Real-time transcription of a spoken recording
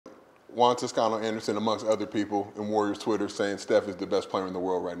Juan Toscano Anderson, amongst other people in Warriors Twitter, saying Steph is the best player in the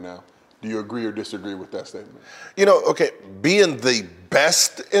world right now. Do you agree or disagree with that statement? You know, okay, being the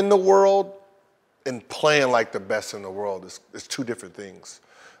best in the world and playing like the best in the world is two different things.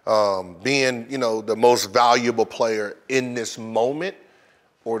 Being, you know, the most valuable player in this moment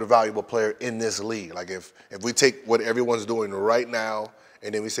or the valuable player in this league. Like if we take what everyone's doing right now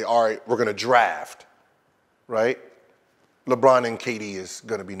and then we say, all right, we're going to draft, right? LeBron and KD is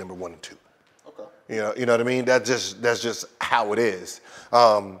going to be number 1 and 2. Okay. You know what I mean? That's just how it is.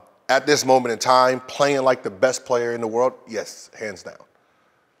 At this moment in time, playing like the best player in the world, yes, hands down.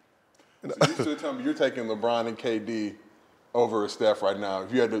 So you still tell me you're taking LeBron and KD over Steph right now.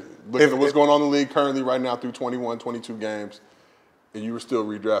 If you had to look at what's going on in the league currently right now through 21, 22 games, and you were still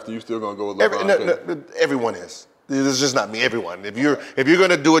redrafting, you're still going to go with LeBron? Everyone is. It's just not me, everyone. If you're going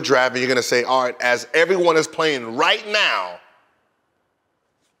to do a draft and you're going to say, all right, as everyone is playing right now,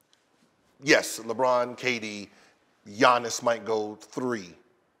 yes, LeBron, KD, Giannis might go 3.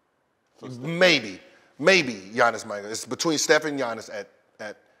 Maybe Giannis might go. It's between Steph and Giannis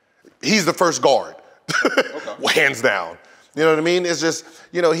at he's the first guard, okay. Hands down. You know what I mean? It's just,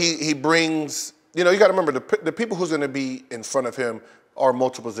 you know, he brings, you know, you got to remember the people who's going to be in front of him are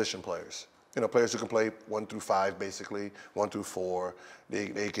multiple position players. You know, players who can play 1 through 5, basically, 1 through 4.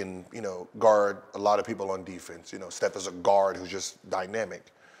 They can, you know, guard a lot of people on defense. You know, Steph is a guard who's just dynamic,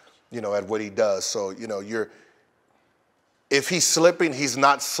 you know, at what he does. So, you know, if he's slipping, he's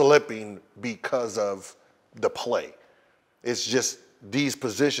not slipping because of the play. It's just these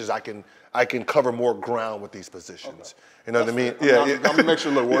positions, I can cover more ground with these positions. Okay. You know what I mean? Yeah. I'm gonna make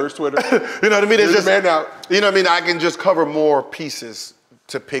sure Warriors Twitter. You know what I mean? It's just, man out. You know what I mean? I can just cover more pieces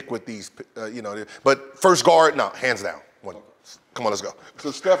to pick with these, you know. But first guard, no, hands down. Come on, let's go.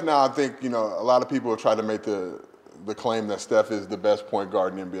 So Steph now, I think, you know, a lot of people have tried to make the claim that Steph is the best point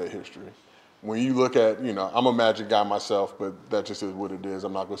guard in NBA history. When you look at, you know, I'm a Magic guy myself, but that just is what it is.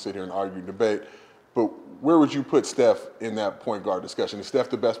 I'm not going to sit here and argue, debate. But where would you put Steph in that point guard discussion? Is Steph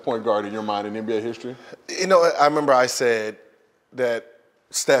the best point guard in your mind in NBA history? You know, I remember I said that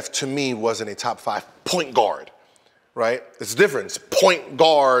Steph, to me, wasn't a top 5 point guard, right? It's a difference, point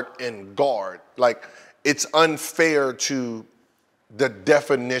guard and guard. Like, it's unfair to the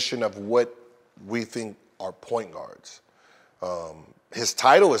definition of what we think are point guards. His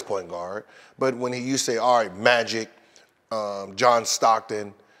title is point guard, but when you say, all right, Magic, John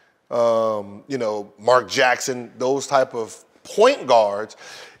Stockton, you know, Mark Jackson, those type of point guards,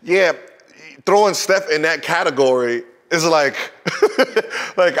 yeah, throwing Steph in that category is like,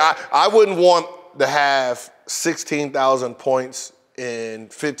 like I wouldn't want to have 16,000 points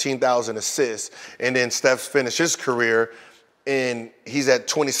and 15,000 assists, and then Steph finished his career and he's at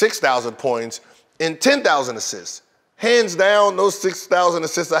 26,000 points and 10,000 assists. Hands down, those 6,000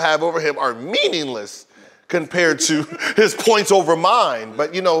 assists I have over him are meaningless compared to his points over mine.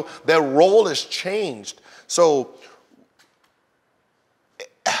 But, you know, that role has changed. So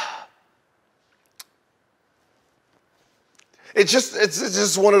it's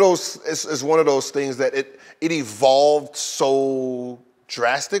just one of those, it's one of those things that it evolved so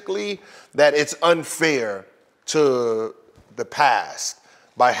drastically that it's unfair to the past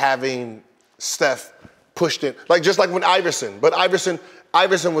by having Steph pushed in, like just like when Iverson, but Iverson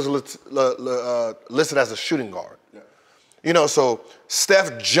was listed as a shooting guard. Yeah. You know, so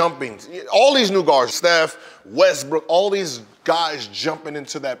Steph jumping, all these new guards, Steph, Westbrook, all these guys jumping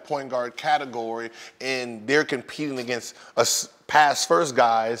into that point guard category, and they're competing against us pass first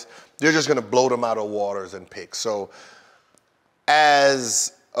guys. They're just going to blow them out of waters and pick. So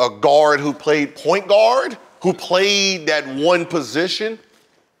as a guard who played point guard, who played that one position,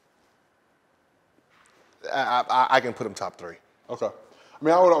 I can put him top 3. Okay. I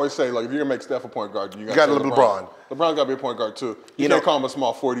mean, I would always say, like, if you're going to make Steph a point guard, you got to LeBron. LeBron's got to be a point guard, too. You can't call him a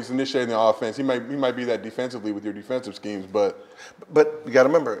small 40. He's initiating the offense. He might be that defensively with your defensive schemes, but you got to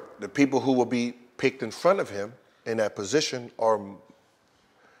remember, the people who will be picked in front of him in that position are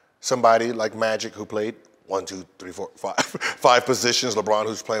somebody like Magic, who played 1, 2, 3, 4, 5 positions. LeBron,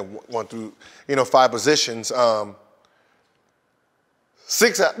 who's playing 1 through 5 positions.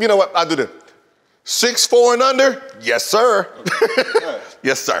 6. You know what? I'll do this. 6'4" and under? Yes, sir.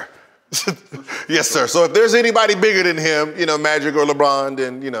 Yes, sir. Yes, sir. So if there's anybody bigger than him, you know, Magic or LeBron,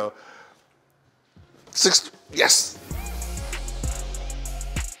 then, you know, 6. Yes.